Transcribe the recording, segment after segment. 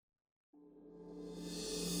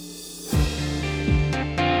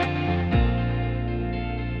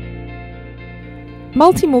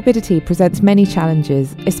Multimorbidity presents many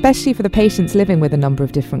challenges, especially for the patients living with a number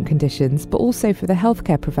of different conditions, but also for the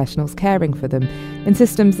healthcare professionals caring for them, in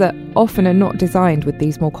systems that often are not designed with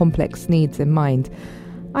these more complex needs in mind.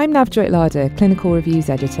 I'm Navjoyt Lada, Clinical Reviews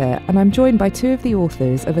Editor, and I'm joined by two of the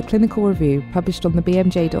authors of a clinical review published on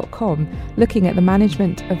thebmj.com looking at the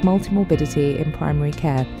management of multimorbidity in primary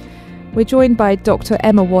care. We're joined by Dr.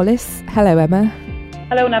 Emma Wallace. Hello, Emma.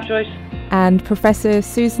 Hello, Navjoyt. And Professor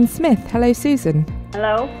Susan Smith. Hello, Susan.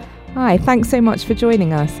 Hello. Hi, thanks so much for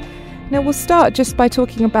joining us. Now, we'll start just by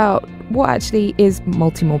talking about what actually is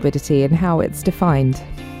multimorbidity and how it's defined.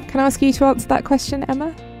 Can I ask you to answer that question,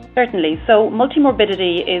 Emma? Certainly. So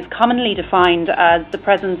multimorbidity is commonly defined as the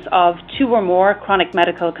presence of two or more chronic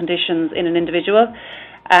medical conditions in an individual.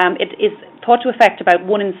 It is thought to affect about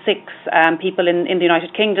 1 in 6 people in the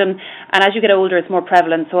United Kingdom, and as you get older it's more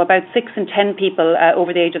prevalent, so about 6 in 10 people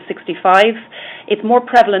over the age of 65. It's more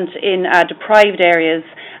prevalent in deprived areas,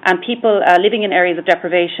 and people living in areas of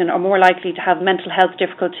deprivation are more likely to have mental health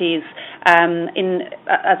difficulties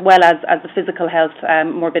as well as the physical health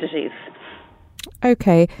morbidities.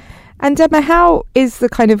 Okay. And Emma, how is the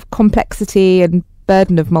kind of complexity and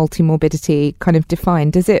burden of multimorbidity kind of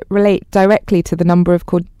defined? Does it relate directly to the number of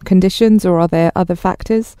conditions, or are there other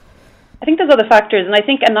factors? I think there's other factors, and I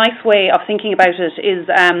think a nice way of thinking about it is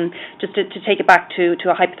just to take it back to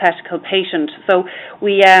a hypothetical patient. So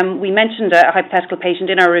we mentioned a hypothetical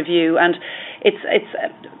patient in our review, and it's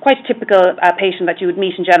quite a typical patient that you would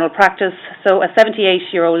meet in general practice. So a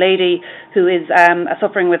 78-year-old lady who is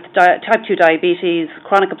suffering with type 2 diabetes,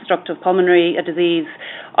 chronic obstructive pulmonary disease,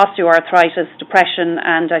 osteoarthritis, depression,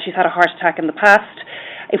 and she's had a heart attack in the past.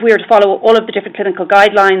 If we were to follow all of the different clinical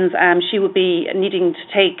guidelines, she would be needing to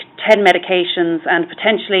take 10 medications and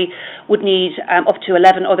potentially would need up to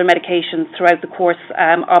 11 other medications throughout the course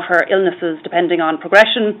of her illnesses, depending on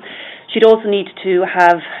progression. She'd also need to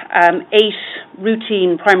have 8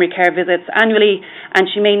 routine primary care visits annually, and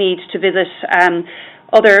she may need to visit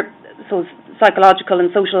other psychological and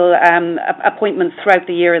social appointments throughout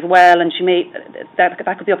the year as well, and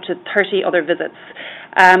that could be up to 30 other visits.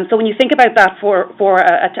 So when you think about that for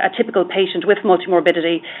a typical patient with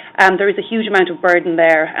multimorbidity, there is a huge amount of burden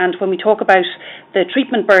there. And when we talk about the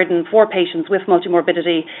treatment burden for patients with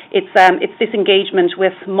multimorbidity, it's this engagement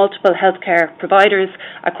with multiple healthcare providers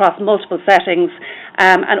across multiple settings,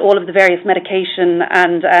 and all of the various medication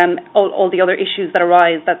and all the other issues that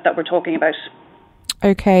arise that we're talking about.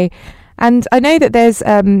 Okay. And I know that there's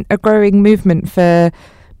a growing movement for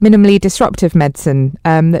minimally disruptive medicine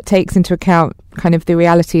that takes into account kind of the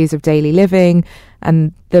realities of daily living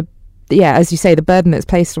and as you say, the burden that's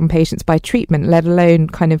placed on patients by treatment, let alone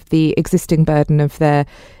kind of the existing burden of their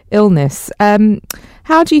illness.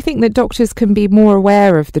 How do you think that doctors can be more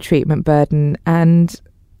aware of the treatment burden and,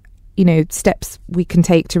 steps we can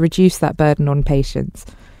take to reduce that burden on patients?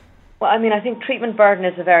 Well, I think treatment burden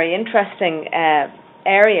is a very interesting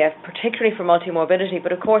area, particularly for multimorbidity,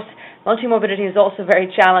 but of course multimorbidity is also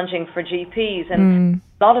very challenging for GPs, and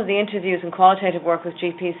a lot of the interviews and qualitative work with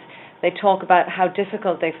GPs, they talk about how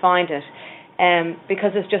difficult they find it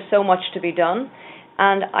because there's just so much to be done.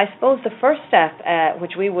 And I suppose the first step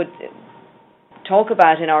which we would talk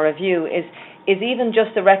about in our review is even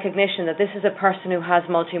just the recognition that this is a person who has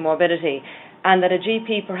multimorbidity, and that a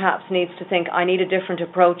GP perhaps needs to think, I need a different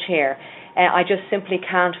approach here. I just simply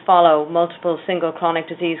can't follow multiple single chronic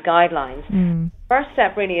disease guidelines. First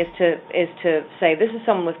step really is to say this is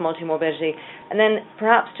someone with multimorbidity, and then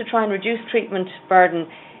perhaps to try and reduce treatment burden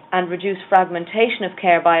and reduce fragmentation of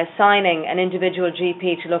care by assigning an individual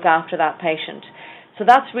GP to look after that patient. So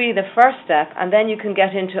that's really the first step, and then you can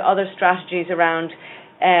get into other strategies around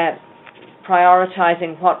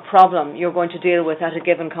prioritizing what problem you're going to deal with at a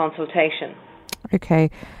given consultation. Okay.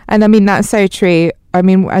 And that's so true.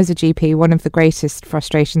 As a GP, one of the greatest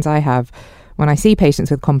frustrations I have when I see patients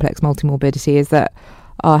with complex multimorbidity is that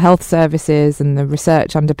our health services and the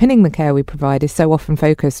research underpinning the care we provide is so often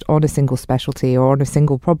focused on a single specialty or on a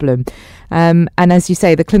single problem. And as you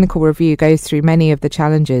say, the clinical review goes through many of the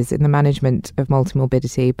challenges in the management of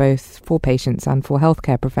multimorbidity, both for patients and for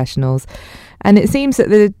healthcare professionals. And it seems that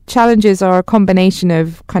the challenges are a combination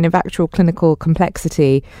of kind of actual clinical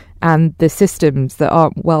complexity and the systems that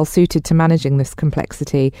aren't well suited to managing this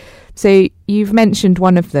complexity. So you've mentioned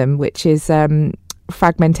one of them, which is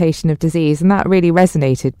fragmentation of disease, and that really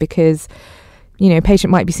resonated because a patient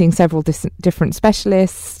might be seeing several different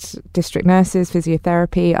specialists, district nurses,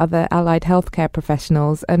 physiotherapy, other allied healthcare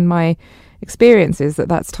professionals, and my experience is that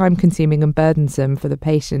that's time consuming and burdensome for the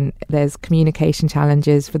patient. There's communication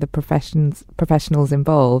challenges for the professionals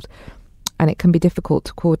involved, and it can be difficult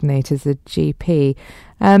to coordinate as a GP.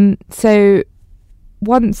 So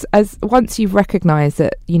once you've recognised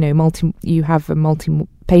that you have a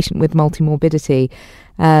patient with multimorbidity,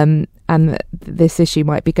 and this issue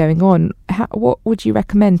might be going on, what would you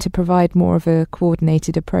recommend to provide more of a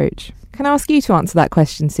coordinated approach? Can I ask you to answer that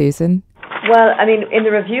question, Susan? Well, I mean, in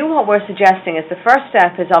the review, what we're suggesting is the first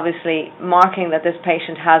step is obviously marking that this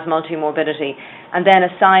patient has multimorbidity, and then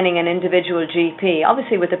assigning an individual GP,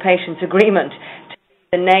 obviously with the patient's agreement, to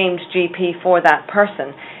the named GP for that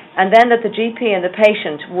person. And then that the GP and the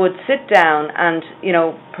patient would sit down and,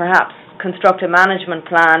 perhaps construct a management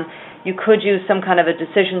plan. You could use some kind of a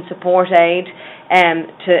decision support aid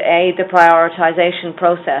to aid the prioritization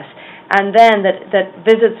process. And then that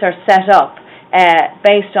visits are set up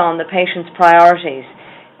based on the patient's priorities.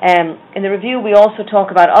 In the review, we also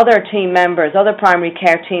talk about other team members, other primary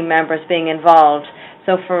care team members being involved.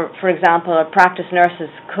 So, for example, our practice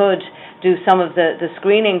nurses could do some of the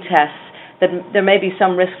screening tests. That there may be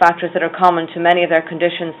some risk factors that are common to many of their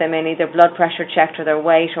conditions. They may need their blood pressure checked or their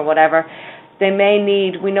weight or whatever. We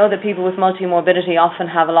know that people with multimorbidity often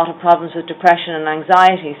have a lot of problems with depression and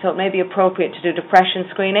anxiety, so it may be appropriate to do depression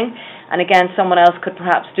screening, and again, someone else could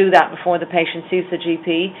perhaps do that before the patient sees the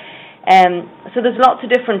GP. So there's lots of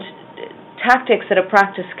different tactics that a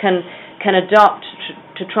practice can adopt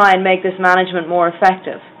to try and make this management more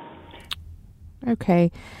effective.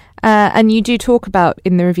 Okay. And you do talk about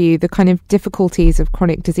in the review the kind of difficulties of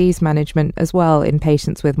chronic disease management as well in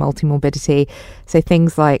patients with multimorbidity. So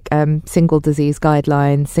things like single disease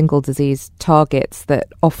guidelines, single disease targets that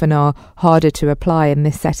often are harder to apply in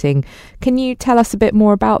this setting. Can you tell us a bit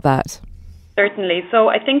more about that? Certainly. So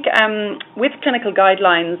I think with clinical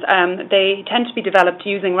guidelines, they tend to be developed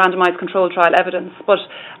using randomised controlled trial evidence. But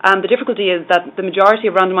the difficulty is that the majority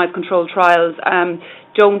of randomised controlled trials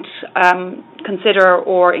don't consider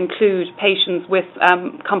or include patients with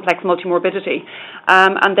complex multimorbidity.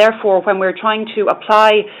 And therefore, when we're trying to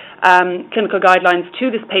apply clinical guidelines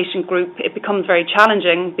to this patient group, it becomes very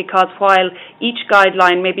challenging because while each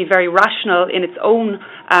guideline may be very rational in its own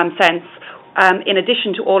sense, in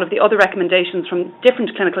addition to all of the other recommendations from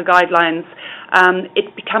different clinical guidelines, it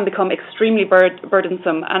can become extremely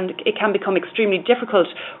burdensome, and it can become extremely difficult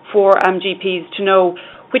for GPs to know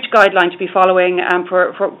which guideline to be following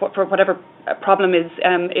for whatever problem is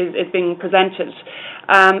being presented.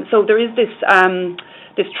 So there is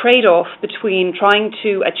this trade-off between trying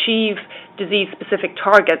to achieve disease-specific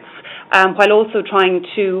targets while also trying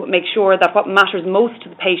to make sure that what matters most to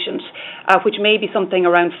the patient, which may be something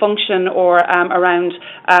around function or around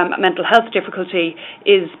mental health difficulty,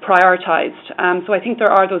 is prioritised. So I think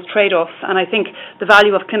there are those trade-offs, and I think the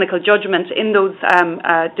value of clinical judgment in those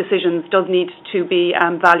decisions does need to be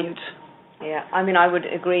valued. Yeah, I mean, I would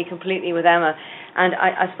agree completely with Emma. And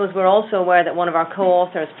I suppose we're also aware that one of our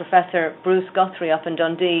co-authors, Professor Bruce Guthrie up in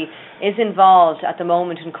Dundee, is involved at the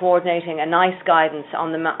moment in coordinating a NICE guidance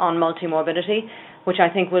on multimorbidity, which I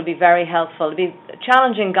think will be very helpful. It'll be a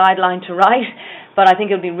challenging guideline to write, but I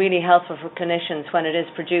think it'll be really helpful for clinicians when it is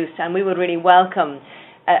produced. And we would really welcome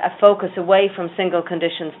a focus away from single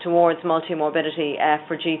conditions towards multimorbidity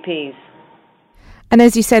for GPs. And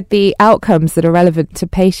as you said, the outcomes that are relevant to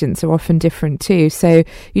patients are often different too. So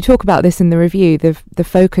you talk about this in the review, the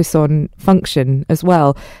focus on function as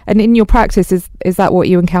well. And in your practice, is that what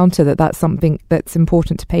you encounter, that's something that's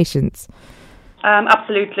important to patients?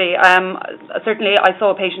 Absolutely. Certainly, I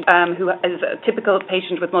saw a patient who is a typical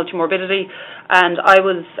patient with multimorbidity, and I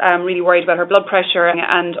was really worried about her blood pressure,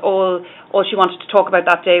 and all she wanted to talk about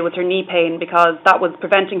that day was her knee pain, because that was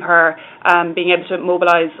preventing her being able to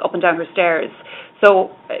mobilise up and down her stairs.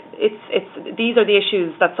 So these are the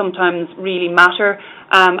issues that sometimes really matter,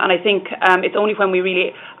 and I think it's only when we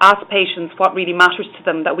really ask patients what really matters to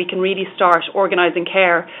them that we can really start organising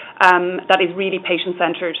care that is really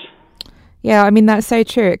patient-centred. Yeah, I mean, that's so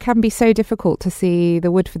true. It can be so difficult to see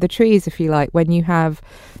the wood for the trees, if you like, when you have,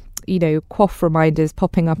 cough reminders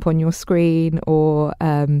popping up on your screen, or,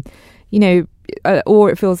 or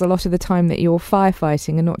it feels a lot of the time that you're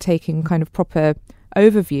firefighting and not taking kind of proper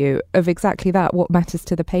overview of exactly that, what matters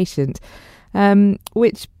to the patient,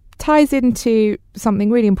 which ties into something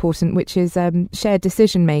really important, which is shared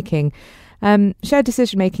decision making. Shared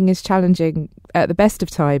decision making is challenging at the best of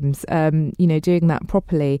times, doing that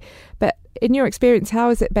properly. But in your experience, how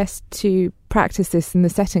is it best to practice this in the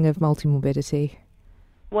setting of multimorbidity?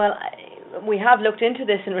 Well, we have looked into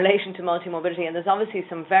this in relation to multimorbidity, and there's obviously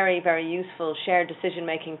some very, very useful shared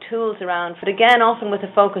decision-making tools around, but again, often with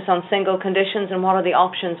a focus on single conditions and what are the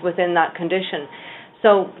options within that condition.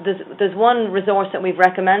 So there's one resource that we've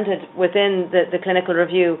recommended within the clinical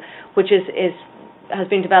review, which is has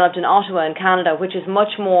been developed in Ottawa in Canada, which is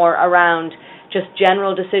much more around just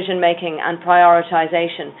general decision making and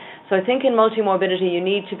prioritization. So I think in multimorbidity you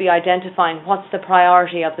need to be identifying what's the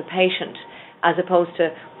priority of the patient as opposed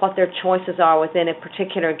to what their choices are within a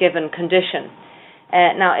particular given condition.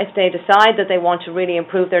 Now, if they decide that they want to really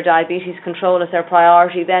improve their diabetes control as their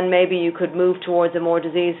priority, then maybe you could move towards a more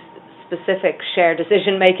disease-specific shared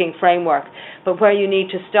decision-making framework. But where you need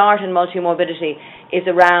to start in multimorbidity is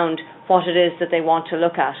around what it is that they want to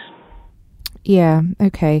look at. Yeah,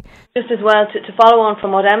 okay. Just as well, to follow on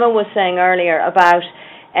from what Emma was saying earlier about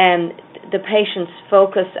the patient's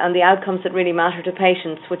focus and the outcomes that really matter to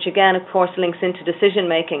patients, which again, of course, links into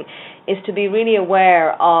decision-making, is to be really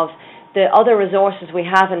aware of the other resources we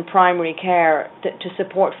have in primary care to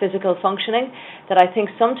support physical functioning, that I think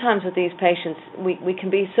sometimes with these patients we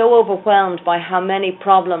can be so overwhelmed by how many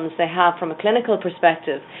problems they have from a clinical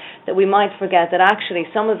perspective that we might forget that actually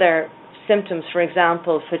some of their symptoms, for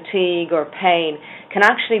example, fatigue or pain, can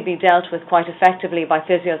actually be dealt with quite effectively by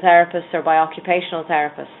physiotherapists or by occupational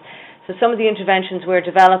therapists. So some of the interventions we're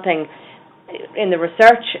developing in the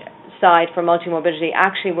research side for multimorbidity,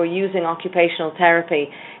 actually we're using occupational therapy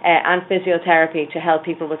and physiotherapy to help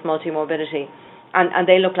people with multimorbidity. And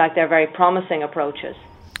they look like they're very promising approaches.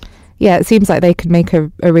 Yeah, it seems like they could make a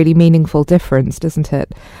really meaningful difference, doesn't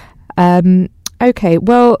it? Okay,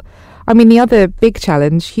 well, I mean, the other big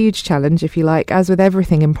challenge, huge challenge, if you like, as with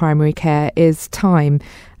everything in primary care, is time.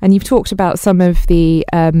 And you've talked about some of the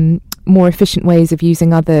more efficient ways of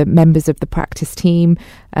using other members of the practice team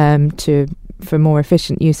for more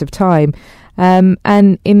efficient use of time.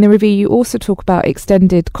 And in the review, you also talk about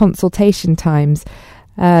extended consultation times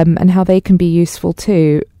and how they can be useful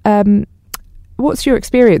too. What's your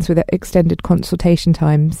experience with extended consultation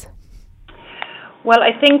times? Well,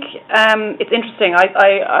 I think it's interesting.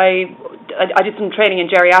 I did some training in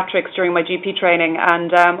geriatrics during my GP training,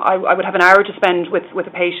 and I would have an hour to spend with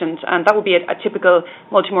a patient, and that would be a typical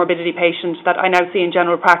multimorbidity patient that I now see in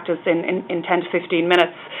general practice in 10 to 15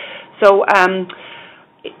 minutes. So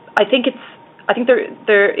I think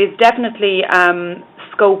there is definitely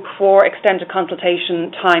scope for extended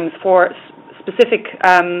consultation times for specific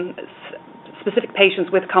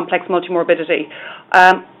patients with complex multimorbidity.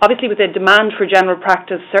 Obviously, with the demand for general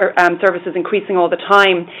practice services increasing all the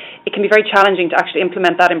time, it can be very challenging to actually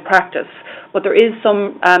implement that in practice. But there is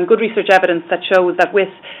some good research evidence that shows that with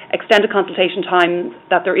extended consultation time,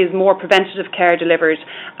 that there is more preventative care delivered,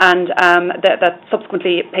 and that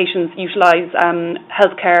subsequently patients utilise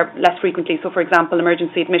healthcare less frequently. So, for example,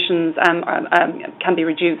 emergency admissions can be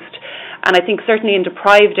reduced. And I think certainly in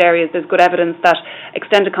deprived areas, there's good evidence that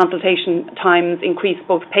extended consultation times increase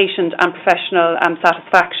both patient and professional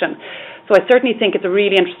satisfaction. So I certainly think it's a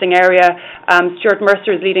really interesting area. Stuart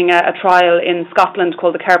Mercer is leading a trial in Scotland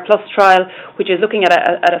called the Care Plus trial, which is looking at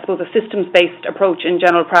I suppose, a systems-based approach in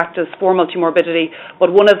general practice for multimorbidity.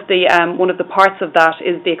 But one of the parts of that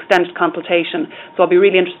is the extended consultation. So I'll be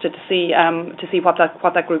really interested to see what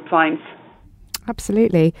that group finds.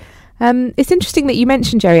 Absolutely. It's interesting that you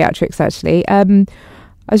mentioned geriatrics, actually. I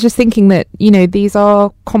was just thinking that, these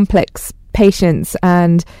are complex patients,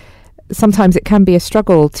 and sometimes it can be a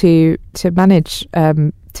struggle to manage a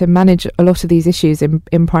lot of these issues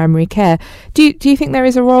in primary care. Do you think there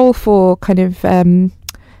is a role for kind of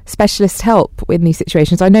specialist help in these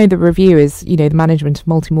situations? I know the review is, the management of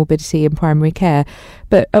multimorbidity in primary care,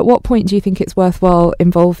 but at what point do you think it's worthwhile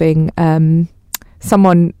involving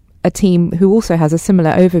a team who also has a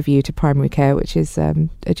similar overview to primary care, which is a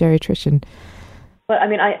geriatrician? Well, I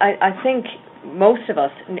mean, I think most of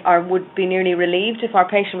us would be nearly relieved if our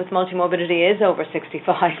patient with multimorbidity is over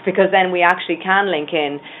 65, because then we actually can link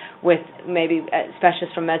in with maybe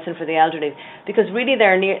specialists from medicine for the elderly, because really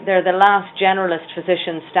they're the last generalist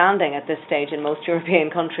physicians standing at this stage in most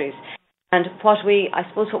European countries. And what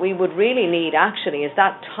we would really need actually is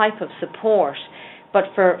that type of support, but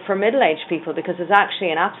for middle-aged people, because there's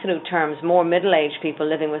actually in absolute terms more middle-aged people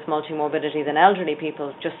living with multimorbidity than elderly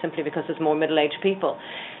people, just simply because there's more middle-aged people.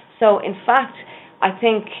 So in fact, I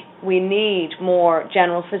think we need more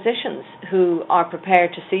general physicians who are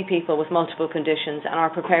prepared to see people with multiple conditions and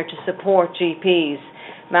are prepared to support GPs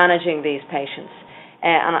managing these patients.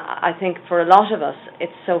 And I think for a lot of us,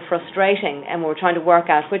 it's so frustrating, and we're trying to work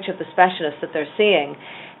out which of the specialists that they're seeing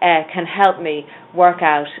can help me work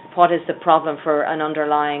out what is the problem for an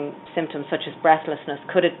underlying symptom such as breathlessness.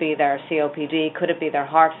 Could it be their COPD? Could it be their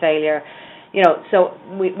heart failure? So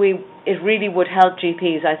it really would help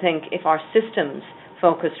GPs, I think, if our systems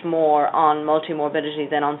focused more on multimorbidity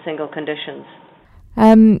than on single conditions.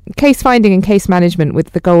 Case finding and case management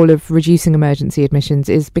with the goal of reducing emergency admissions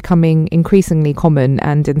is becoming increasingly common,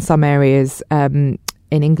 and in some areas, in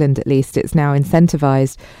England at least, it's now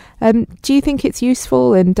incentivised. Do you think it's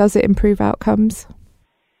useful, and does it improve outcomes?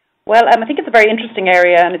 Well, I think it's a very interesting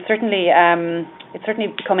area, and it's certainly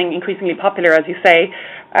becoming increasingly popular, as you say.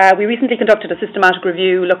 We recently conducted a systematic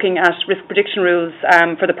review looking at risk prediction rules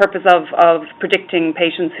for the purpose of predicting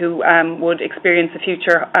patients who would experience a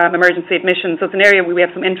future emergency admission. So it's an area we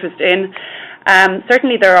have some interest in.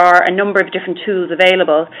 Certainly there are a number of different tools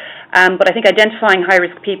available, but I think identifying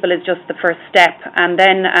high-risk people is just the first step, and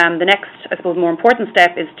then the next, I suppose, more important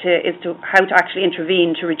step is to how to actually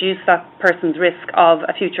intervene to reduce that person's risk of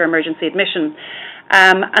a future emergency admission.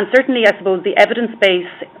 And certainly, I suppose, the evidence base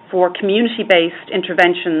for community-based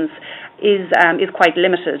interventions is quite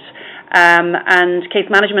limited, and case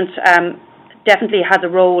management definitely has a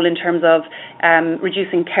role in terms of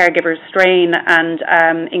reducing caregiver strain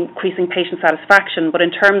and increasing patient satisfaction. But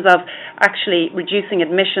in terms of actually reducing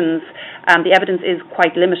admissions, the evidence is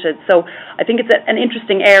quite limited. So I think it's an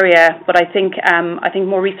interesting area, but I think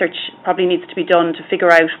more research probably needs to be done to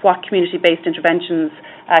figure out what community-based interventions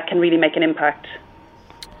can really make an impact.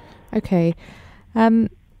 Okay.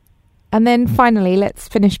 And then finally, let's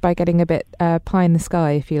finish by getting a bit pie in the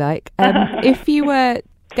sky, if you like. If you were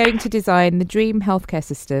going to design the dream healthcare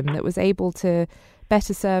system that was able to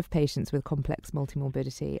better serve patients with complex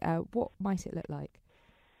multimorbidity, what might it look like?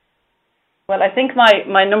 Well, I think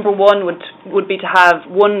my number one would be to have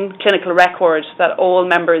one clinical record that all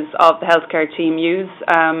members of the healthcare team use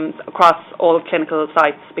across all clinical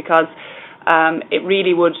sites, because it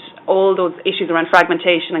really would, all those issues around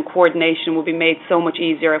fragmentation and coordination would be made so much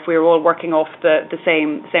easier if we were all working off the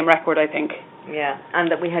same record, I think. Yeah,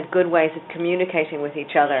 and that we had good ways of communicating with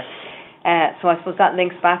each other. So I suppose that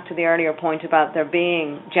links back to the earlier point about there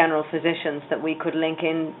being general physicians that we could link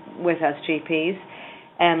in with as GPs.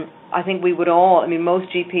 I think we would all,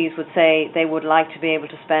 most GPs would say they would like to be able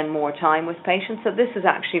to spend more time with patients. So this is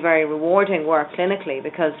actually very rewarding work clinically,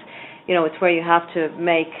 because it's where you have to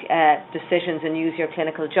make decisions and use your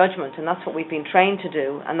clinical judgment, and that's what we've been trained to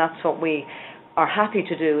do, and that's what we are happy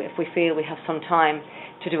to do if we feel we have some time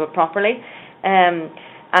to do it properly. And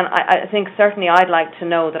I think certainly I'd like to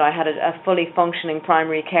know that I had a fully functioning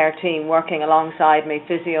primary care team working alongside me,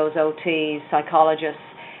 physios, OTs, psychologists,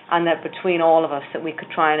 and that between all of us that we could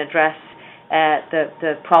try and address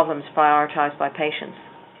the problems prioritised by patients.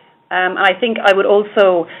 I think I would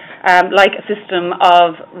also like a system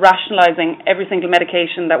of rationalising every single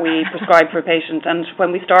medication that we prescribe for a patient, and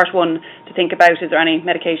when we start one, to think about, is there any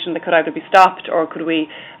medication that could either be stopped, or could we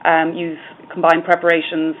use combined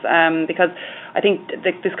preparations, because I think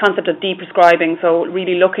this concept of de-prescribing, so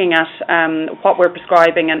really looking at what we're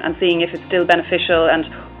prescribing and seeing if it's still beneficial and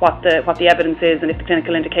what the evidence is, and if the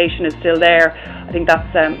clinical indication is still there, I think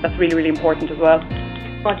that's really, really important as well.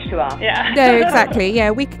 Much to ask. Yeah. No, exactly.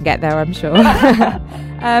 Yeah, we can get there, I'm sure.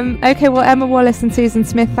 Okay, well, Emma Wallace and Susan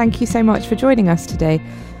Smith, thank you so much for joining us today.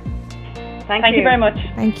 Thank you very much.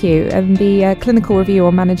 Thank you. And the clinical review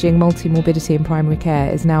on managing multimorbidity in primary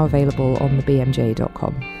care is now available on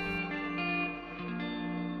thebmj.com.